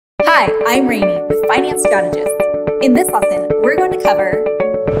Hi, I'm Rainey with Finance Strategists. In this lesson, we're going to cover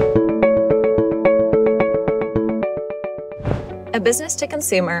a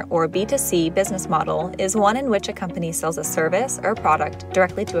business-to-consumer or B2C business model is one in which a company sells a service or product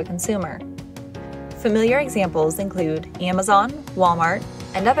directly to a consumer. Familiar examples include Amazon, Walmart,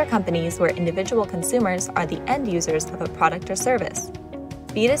 and other companies where individual consumers are the end users of a product or service.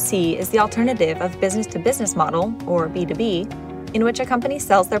 B2C is the alternative of business-to-business model, or B2B, in which a company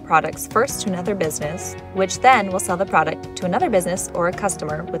sells their products first to another business, which then will sell the product to another business or a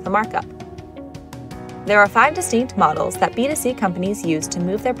customer with a markup. There are 5 distinct models that B2C companies use to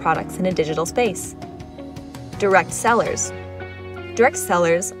move their products in a digital space. Direct sellers. Direct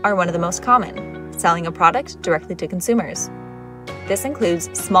sellers are one of the most common, selling a product directly to consumers. This includes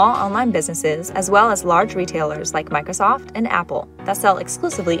small online businesses as well as large retailers like Microsoft and Apple that sell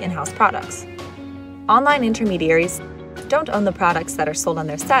exclusively in-house products. Online intermediaries don't own the products that are sold on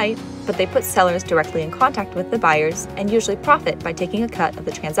their site, but they put sellers directly in contact with the buyers and usually profit by taking a cut of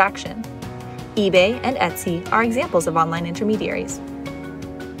the transaction. eBay and Etsy are examples of online intermediaries.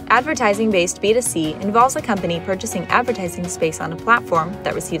 Advertising-based B2C involves a company purchasing advertising space on a platform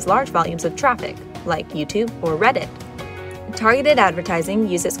that receives large volumes of traffic, like YouTube or Reddit. Targeted advertising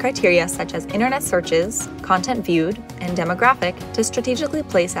uses criteria such as internet searches, content viewed, and demographic to strategically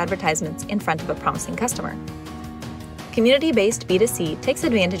place advertisements in front of a promising customer. Community-based B2C takes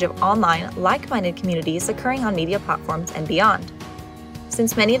advantage of online, like-minded communities occurring on media platforms and beyond.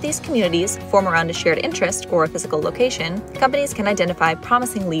 Since many of these communities form around a shared interest or a physical location, companies can identify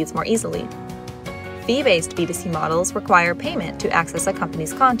promising leads more easily. Fee-based B2C models require payment to access a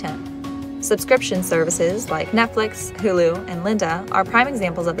company's content. Subscription services like Netflix, Hulu, and Lynda are prime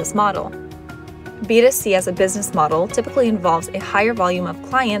examples of this model. B2C as a business model typically involves a higher volume of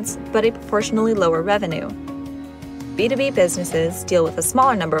clients but a proportionally lower revenue. B2B businesses deal with a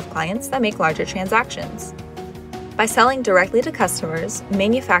smaller number of clients that make larger transactions. By selling directly to customers,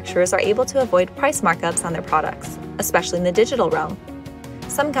 manufacturers are able to avoid price markups on their products, especially in the digital realm.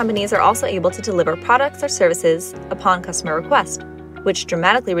 Some companies are also able to deliver products or services upon customer request, which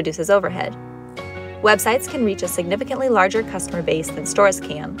dramatically reduces overhead. Websites can reach a significantly larger customer base than stores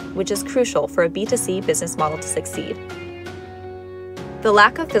can, which is crucial for a B2C business model to succeed. The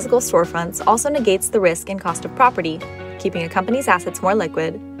lack of physical storefronts also negates the risk and cost of property, keeping a company's assets more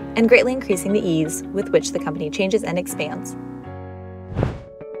liquid, and greatly increasing the ease with which the company changes and expands.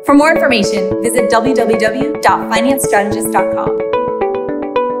 For more information, visit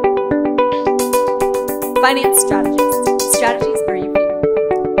www.financestrategist.com. Finance Strategist. Strategies